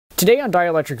Today on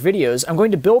Dielectric Videos, I'm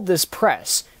going to build this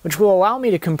press, which will allow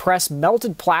me to compress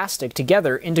melted plastic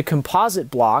together into composite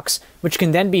blocks, which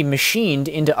can then be machined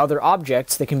into other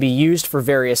objects that can be used for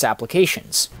various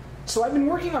applications. So I've been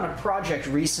working on a project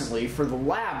recently for the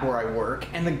lab where I work,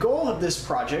 and the goal of this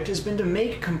project has been to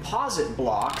make composite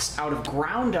blocks out of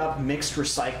ground-up mixed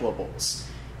recyclables.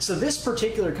 So this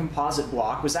particular composite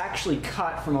block was actually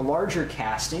cut from a larger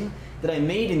casting that I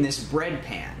made in this bread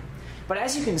pan. But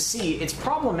as you can see, it's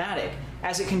problematic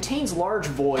as it contains large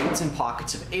voids and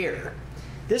pockets of air.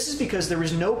 This is because there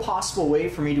was no possible way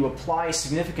for me to apply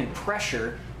significant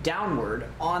pressure downward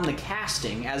on the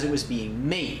casting as it was being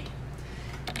made.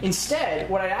 Instead,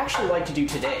 what I'd actually like to do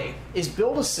today is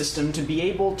build a system to be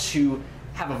able to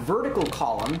have a vertical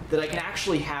column that I can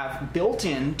actually have built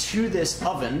in to this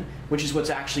oven, which is what's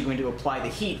actually going to apply the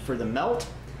heat for the melt.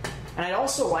 And I'd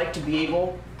also like to be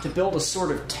able to build a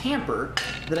sort of tamper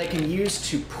that I can use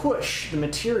to push the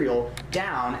material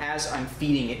down as I'm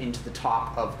feeding it into the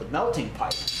top of the melting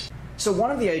pipe. So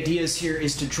one of the ideas here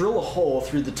is to drill a hole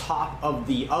through the top of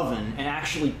the oven and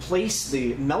actually place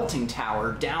the melting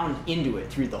tower down into it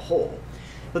through the hole.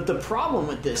 But the problem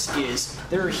with this is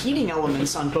there are heating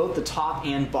elements on both the top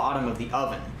and bottom of the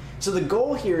oven. So the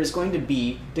goal here is going to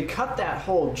be to cut that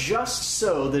hole just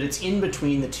so that it's in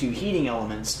between the two heating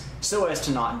elements so as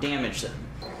to not damage them.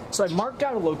 So I've marked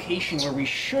out a location where we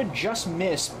should just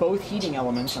miss both heating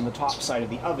elements on the top side of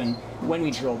the oven when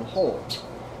we drill the hole.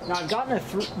 Now I've gotten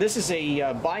this is a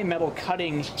bimetal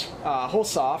cutting hole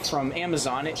saw from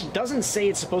Amazon. It doesn't say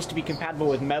it's supposed to be compatible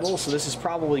with metal, so this is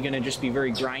probably going to just be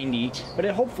very grindy, but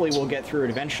it hopefully will get through it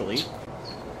eventually.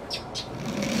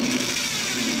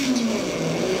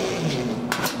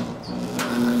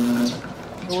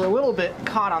 We're a little bit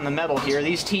caught on the metal here.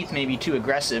 These teeth may be too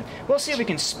aggressive. We'll see if we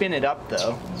can spin it up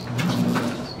though.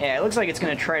 Yeah, it looks like it's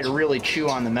going to try to really chew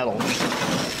on the metal.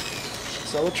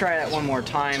 So we'll try that one more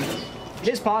time. It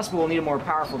is possible we'll need a more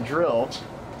powerful drill.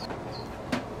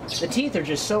 The teeth are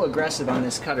just so aggressive on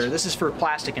this cutter. This is for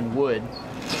plastic and wood.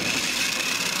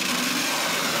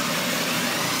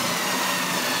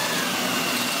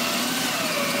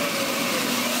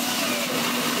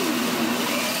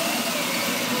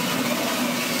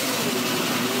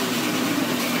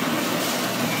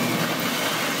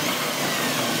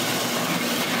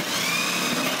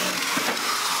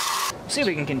 See if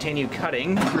we can continue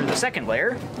cutting through the second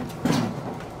layer.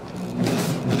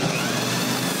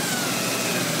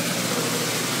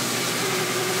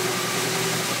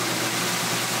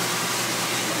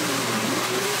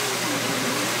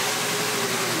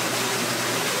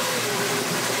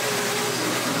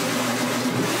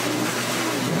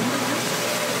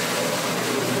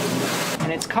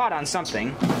 And it's caught on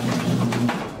something. So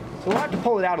we'll have to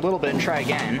pull it out a little bit and try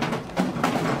again.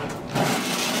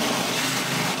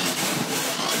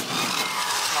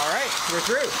 We're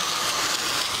through.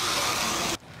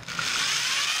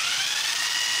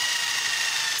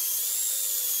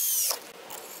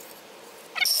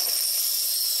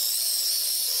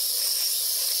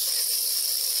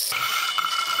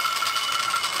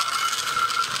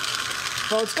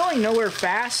 Well, it's going nowhere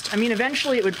fast. I mean,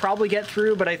 eventually it would probably get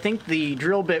through, but I think the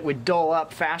drill bit would dull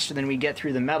up faster than we get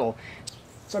through the metal.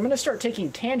 So I'm going to start taking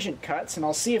tangent cuts, and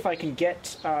I'll see if I can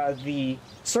get the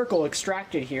circle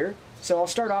extracted here. So I'll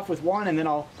start off with one, and then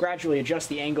I'll gradually adjust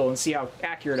the angle and see how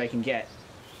accurate I can get.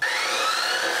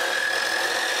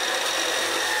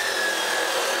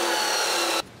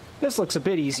 This looks a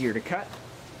bit easier to cut.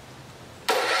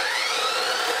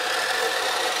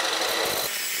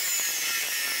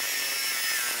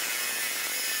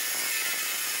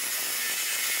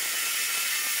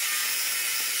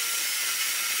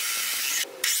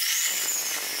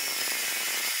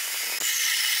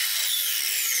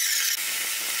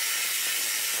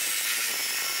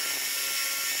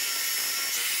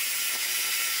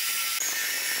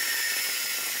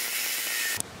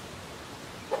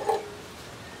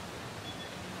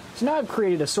 So now I've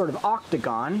created a sort of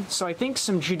octagon, so I think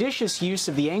some judicious use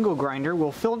of the angle grinder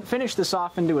will finish this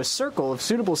off into a circle of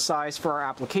suitable size for our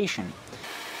application.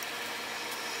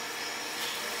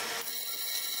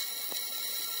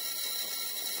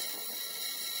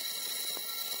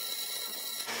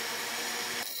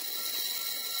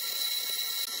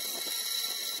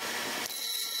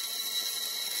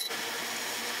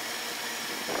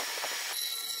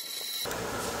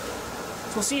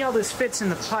 So we'll see how this fits in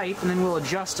the pipe, and then we'll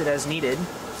adjust it as needed.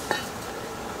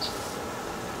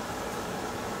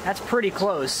 That's pretty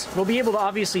close. We'll be able to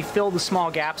obviously fill the small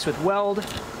gaps with weld,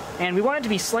 and we want it to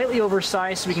be slightly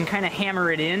oversized so we can kind of hammer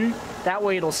it in. That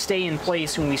way it'll stay in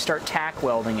place when we start tack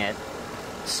welding it.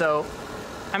 So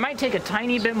I might take a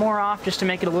tiny bit more off just to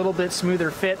make it a little bit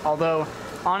smoother fit, although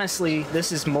honestly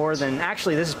this is more than,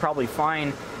 actually this is probably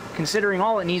fine considering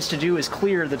all it needs to do is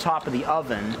clear the top of the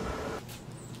oven.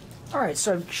 Alright,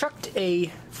 so I've chucked a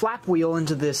flap wheel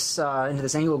into this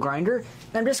angle grinder,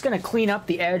 and I'm just going to clean up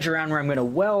the edge around where I'm going to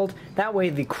weld, that way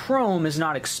the chrome is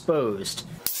not exposed.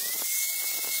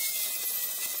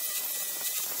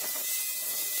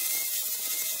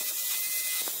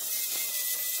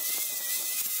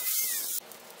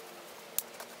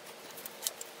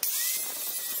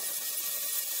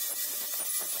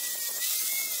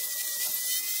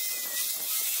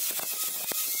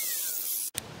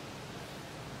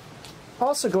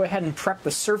 Also go ahead and prep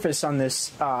the surface on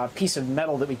this piece of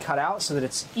metal that we cut out so that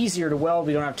it's easier to weld,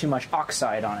 we don't have too much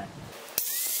oxide on it.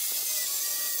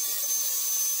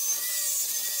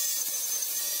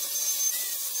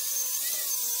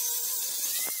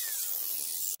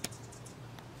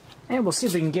 And we'll see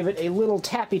if we can give it a little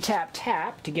tappy tap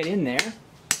tap to get in there.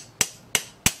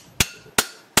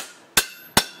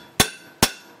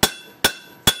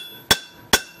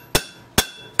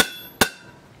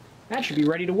 That should be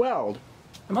ready to weld.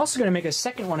 I'm also going to make a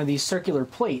second one of these circular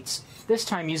plates, this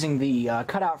time using the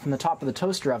cutout from the top of the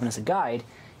toaster oven as a guide,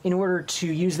 in order to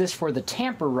use this for the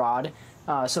tamper rod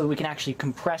so that we can actually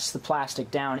compress the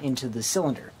plastic down into the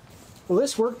cylinder. Well,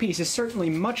 this workpiece is certainly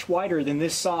much wider than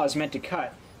this saw is meant to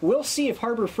cut. We'll see if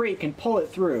Harbor Freight can pull it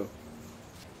through.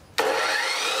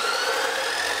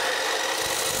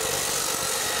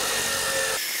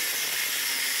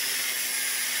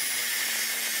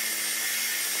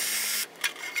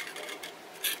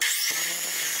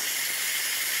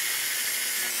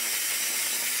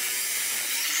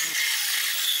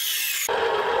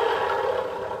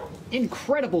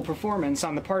 Incredible performance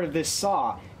on the part of this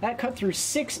saw. That cut through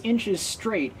 6 inches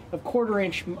straight of 1/4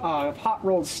 inch hot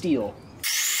rolled steel.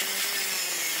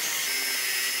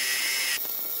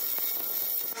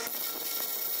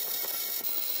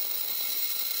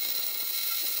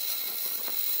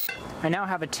 I now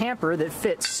have a tamper that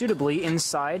fits suitably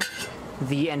inside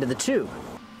the end of the tube.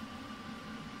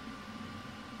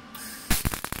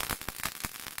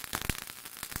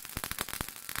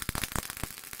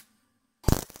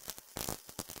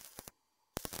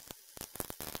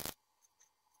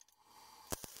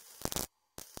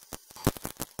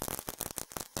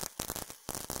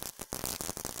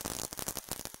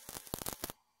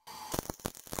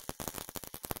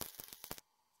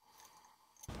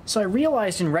 So I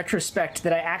realized in retrospect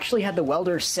that I actually had the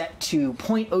welder set to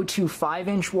 0.025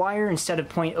 inch wire instead of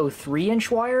 0.03 inch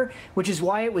wire, which is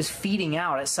why it was feeding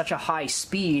out at such a high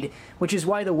speed, which is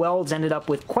why the welds ended up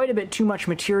with quite a bit too much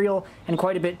material and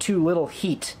quite a bit too little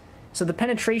heat. So the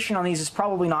penetration on these is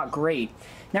probably not great.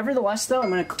 Nevertheless though, I'm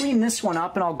going to clean this one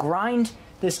up and I'll grind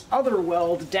this other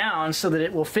weld down so that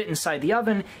it will fit inside the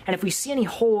oven, and if we see any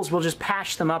holes we'll just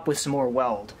patch them up with some more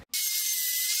weld.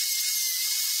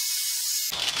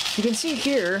 You can see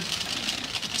here,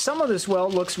 some of this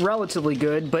weld looks relatively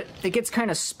good, but it gets kind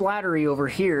of splattery over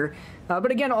here. But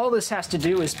again, all this has to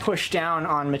do is push down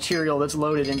on material that's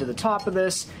loaded into the top of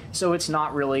this, so it's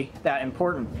not really that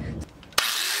important.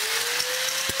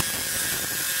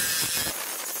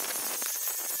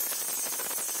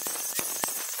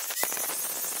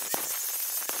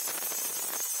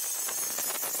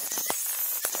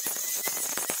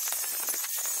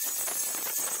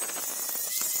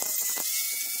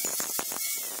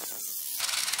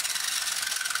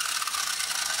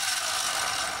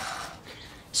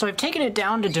 So I've taken it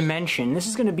down to dimension. This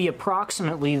is going to be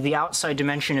approximately the outside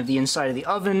dimension of the inside of the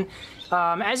oven.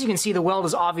 As you can see, the weld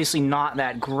is obviously not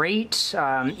that great.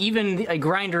 Even a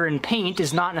grinder and paint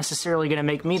is not necessarily going to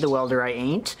make me the welder I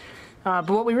ain't. But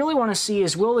what we really want to see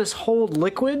is, will this hold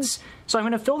liquids? So I'm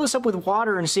going to fill this up with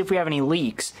water and see if we have any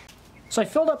leaks. So I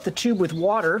filled up the tube with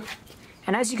water,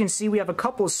 and as you can see, we have a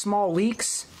couple of small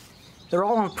leaks. They're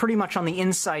all pretty much on the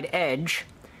inside edge.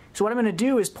 So what I'm going to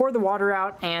do is pour the water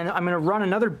out, and I'm going to run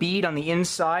another bead on the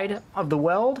inside of the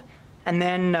weld, and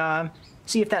then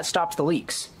see if that stops the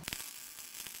leaks.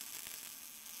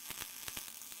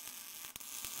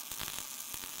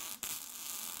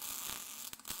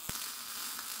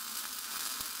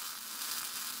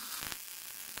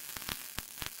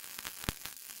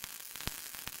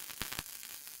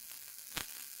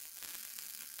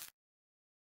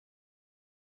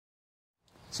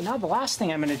 So now the last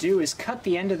thing I'm going to do is cut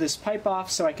the end of this pipe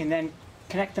off so I can then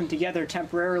connect them together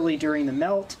temporarily during the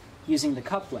melt using the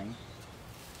coupling.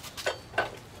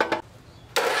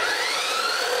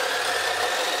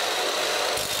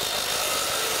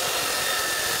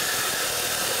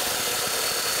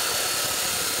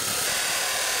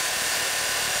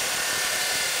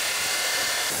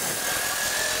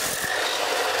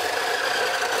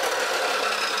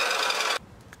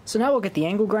 So now we'll get the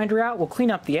angle grinder out, we'll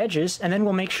clean up the edges, and then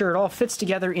we'll make sure it all fits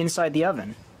together inside the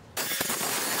oven.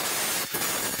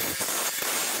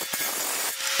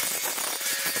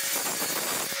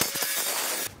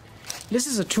 This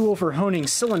is a tool for honing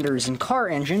cylinders in car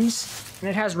engines, and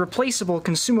it has replaceable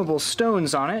consumable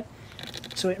stones on it,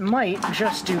 so it might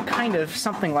just do kind of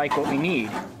something like what we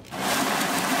need.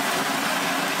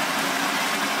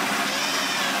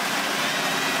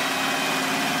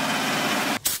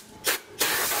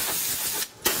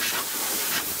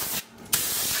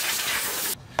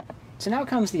 So now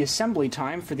comes the assembly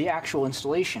time for the actual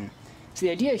installation. So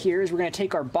the idea here is we're going to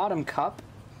take our bottom cup,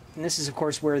 and this is of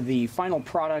course where the final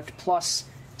product plus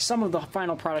some of the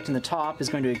final product in the top is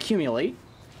going to accumulate.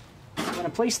 I'm going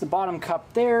to place the bottom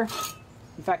cup there.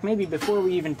 In fact, maybe before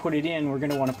we even put it in, we're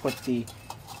going to want to put the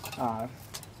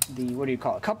what do you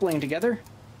call it, coupling together.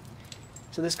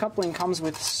 So this coupling comes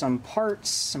with some parts,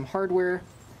 some hardware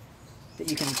that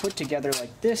you can put together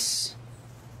like this.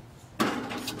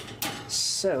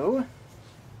 So,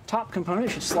 top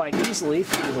component should slide easily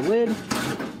through the lid.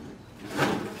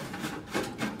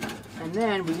 And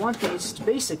then we want these to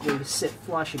basically sit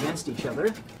flush against each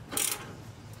other.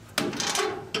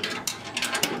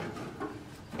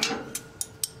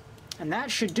 And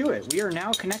that should do it. We are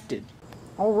now connected.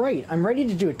 Alright, I'm ready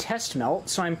to do a test melt,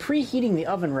 so I'm preheating the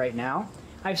oven right now.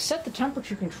 I've set the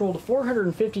temperature control to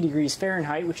 450 degrees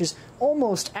Fahrenheit, which is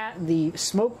almost at the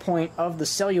smoke point of the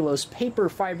cellulose paper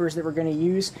fibers that we're going to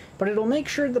use, but it'll make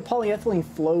sure the polyethylene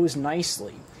flows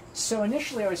nicely. So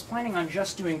initially I was planning on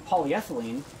just doing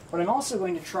polyethylene, but I'm also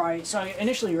going to try, so I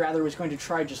initially rather was going to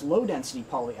try just low density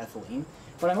polyethylene,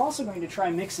 but I'm also going to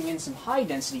try mixing in some high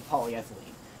density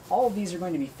polyethylene. All of these are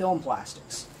going to be film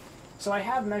plastics. So I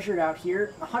have measured out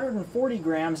here 140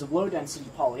 grams of low density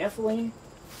polyethylene,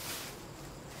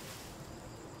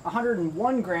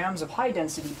 101 grams of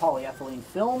high-density polyethylene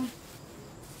film,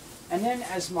 and then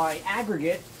as my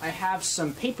aggregate I have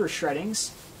some paper shreddings,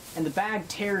 and the bag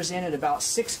tears in at about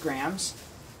 6 grams,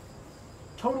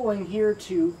 totaling here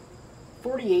to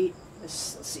 48,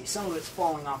 let's see, some of it's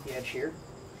falling off the edge here,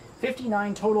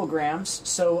 59 total grams,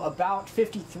 so about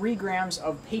 53 grams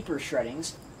of paper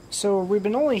shreddings. So we've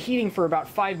been only heating for about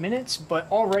 5 minutes, but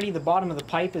already the bottom of the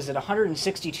pipe is at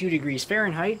 162 degrees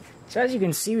Fahrenheit. So as you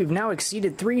can see, we've now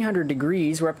exceeded 300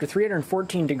 degrees. We're up to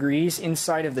 314 degrees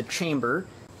inside of the chamber.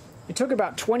 It took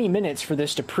about 20 minutes for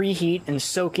this to preheat and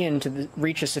soak in to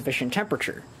reach a sufficient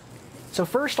temperature. So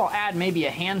first I'll add maybe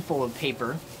a handful of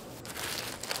paper.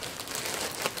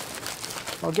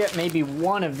 I'll get maybe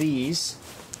one of these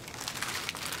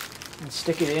and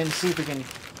stick it in, see if we can...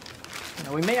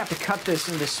 we may have to cut this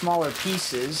into smaller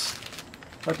pieces,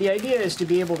 but the idea is to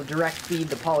be able to direct feed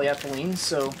the polyethylene,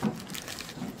 so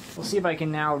we'll see if I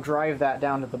can now drive that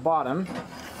down to the bottom.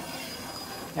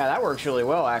 Yeah, that works really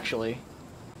well, actually.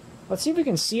 Let's see if we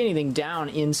can see anything down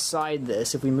inside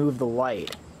this if we move the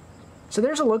light. So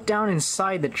there's a look down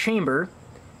inside the chamber.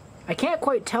 I can't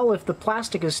quite tell if the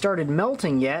plastic has started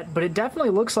melting yet, but it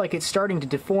definitely looks like it's starting to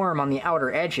deform on the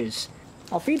outer edges.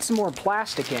 I'll feed some more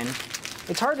plastic in.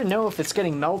 It's hard to know if it's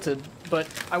getting melted, but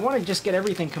I want to just get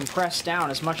everything compressed down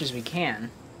as much as we can.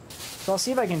 So I'll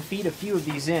see if I can feed a few of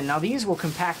these in. Now these will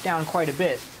compact down quite a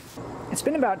bit. It's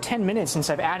been about 10 minutes since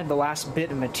I've added the last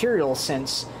bit of material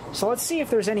since, so let's see if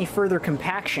there's any further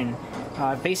compaction,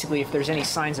 basically if there's any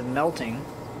signs of melting.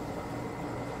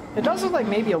 It does look like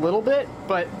maybe a little bit,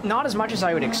 but not as much as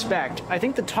I would expect. I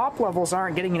think the top levels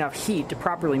aren't getting enough heat to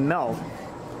properly melt.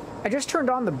 I just turned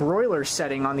on the broiler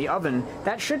setting on the oven.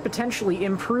 That should potentially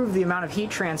improve the amount of heat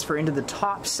transfer into the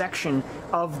top section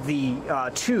of the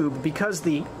tube because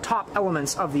the top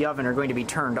elements of the oven are going to be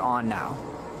turned on now.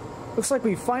 Looks like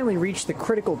we've finally reached the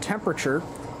critical temperature.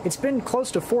 It's been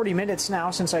close to 40 minutes now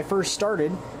since I first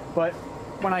started, but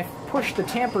when I pushed the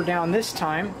tamper down this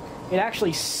time, it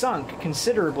actually sunk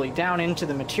considerably down into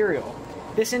the material.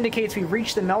 This indicates we've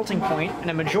reached the melting point, and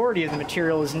a majority of the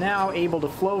material is now able to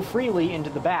flow freely into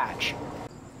the batch.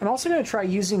 I'm also going to try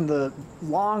using the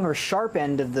long or sharp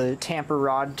end of the tamper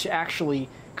rod to actually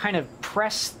kind of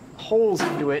press holes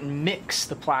into it and mix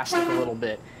the plastic a little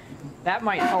bit. That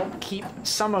might help keep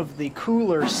some of the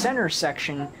cooler center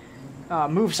section,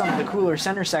 move some of the cooler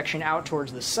center section out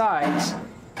towards the sides,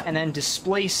 and then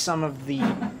displace some of the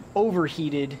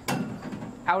overheated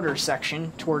outer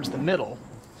section towards the middle.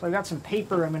 So I've got some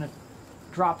paper I'm going to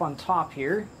drop on top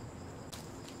here.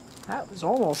 That was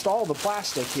almost all the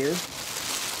plastic here.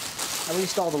 At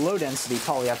least all the low-density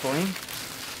polyethylene.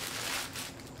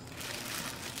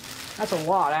 That's a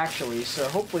lot, actually, so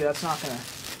hopefully that's not going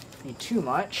to be too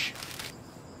much.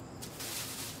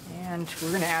 And we're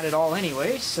going to add it all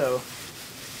anyway, so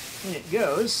in it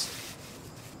goes.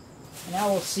 And now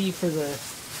we'll see for the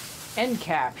end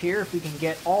cap here if we can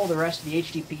get all the rest of the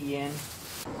HDPE in.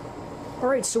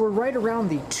 Alright, so we're right around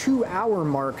the 2-hour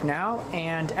mark now,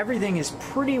 and everything is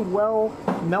pretty well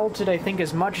melted, I think,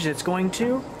 as much as it's going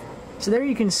to. So there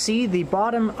you can see the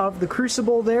bottom of the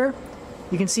crucible there.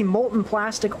 You can see molten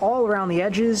plastic all around the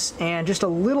edges, and just a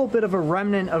little bit of a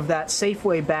remnant of that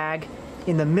Safeway bag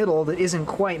in the middle that isn't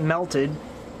quite melted.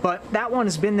 But that one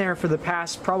has been there for the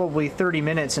past probably 30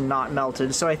 minutes and not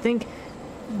melted, so I think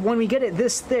when we get it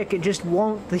this thick, it just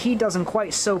won't, the heat doesn't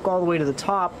quite soak all the way to the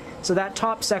top, so that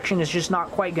top section is just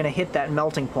not quite going to hit that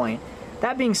melting point.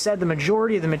 That being said, the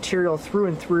majority of the material through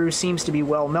and through seems to be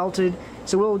well melted,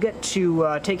 so we'll get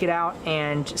to take it out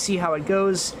and see how it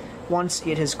goes once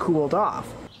it has cooled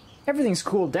off. Everything's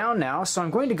cooled down now, so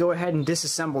I'm going to go ahead and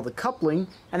disassemble the coupling,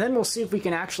 and then we'll see if we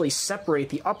can actually separate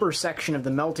the upper section of the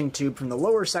melting tube from the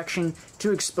lower section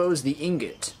to expose the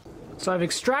ingot. So I've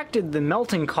extracted the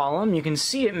melting column. You can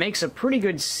see it makes a pretty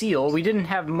good seal. We didn't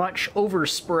have much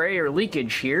overspray or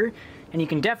leakage here, and you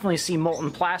can definitely see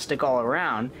molten plastic all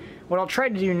around. What I'll try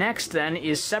to do next then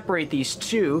is separate these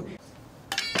two.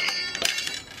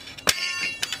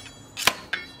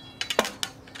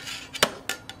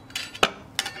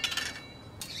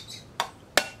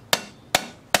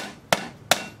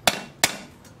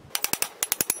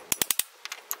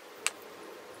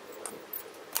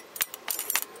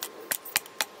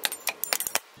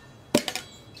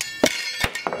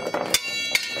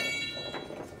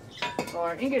 Well,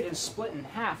 our ingot is split in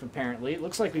half, apparently. It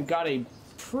looks like we've got a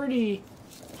pretty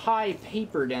high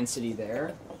paper density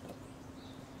there.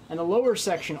 And the lower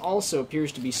section also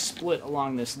appears to be split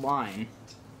along this line.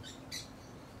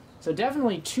 So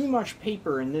definitely too much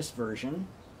paper in this version.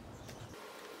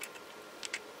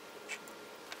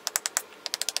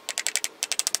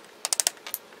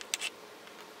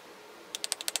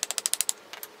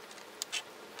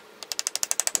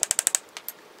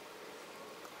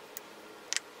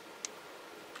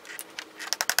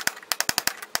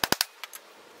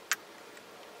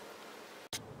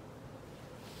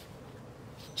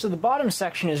 So the bottom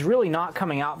section is really not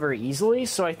coming out very easily,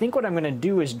 so I think what I'm going to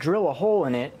do is drill a hole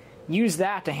in it, use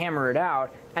that to hammer it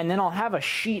out, and then I'll have a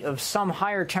sheet of some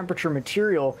higher temperature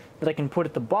material that I can put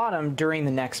at the bottom during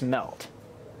the next melt.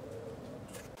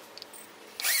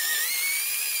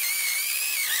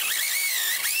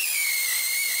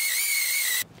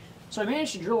 So I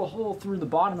managed to drill a hole through the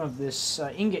bottom of this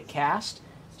ingot cast,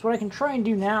 so what I can try and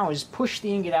do now is push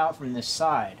the ingot out from this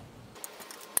side.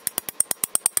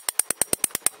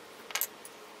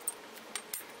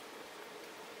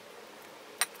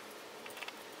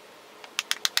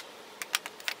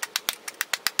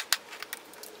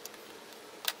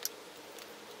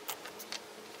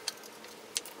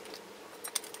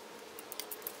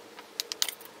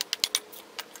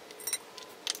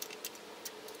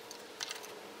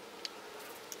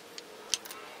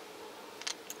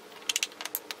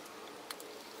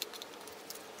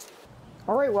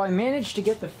 Alright, well I managed to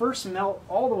get the first melt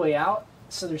all the way out,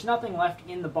 so there's nothing left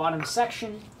in the bottom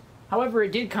section. However,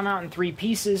 it did come out in 3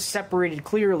 pieces, separated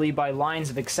clearly by lines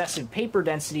of excessive paper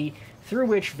density, through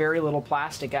which very little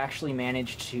plastic actually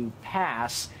managed to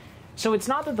pass. So it's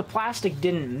not that the plastic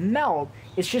didn't melt,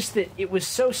 it's just that it was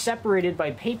so separated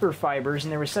by paper fibers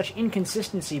and there was such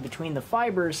inconsistency between the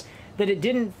fibers that it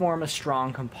didn't form a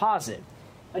strong composite.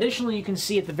 Additionally, you can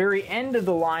see at the very end of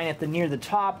the line, near the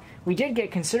top, we did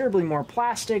get considerably more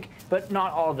plastic, but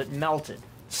not all of it melted.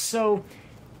 So,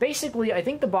 basically, I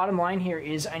think the bottom line here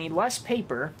is I need less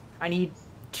paper, I need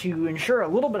to ensure a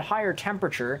little bit higher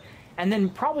temperature, and then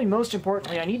probably most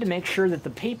importantly, I need to make sure that the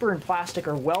paper and plastic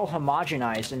are well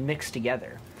homogenized and mixed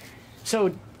together.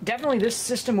 So, definitely this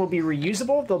system will be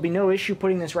reusable. There'll be no issue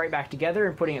putting this right back together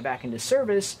and putting it back into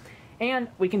service, and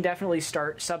we can definitely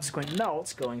start subsequent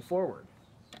melts going forward.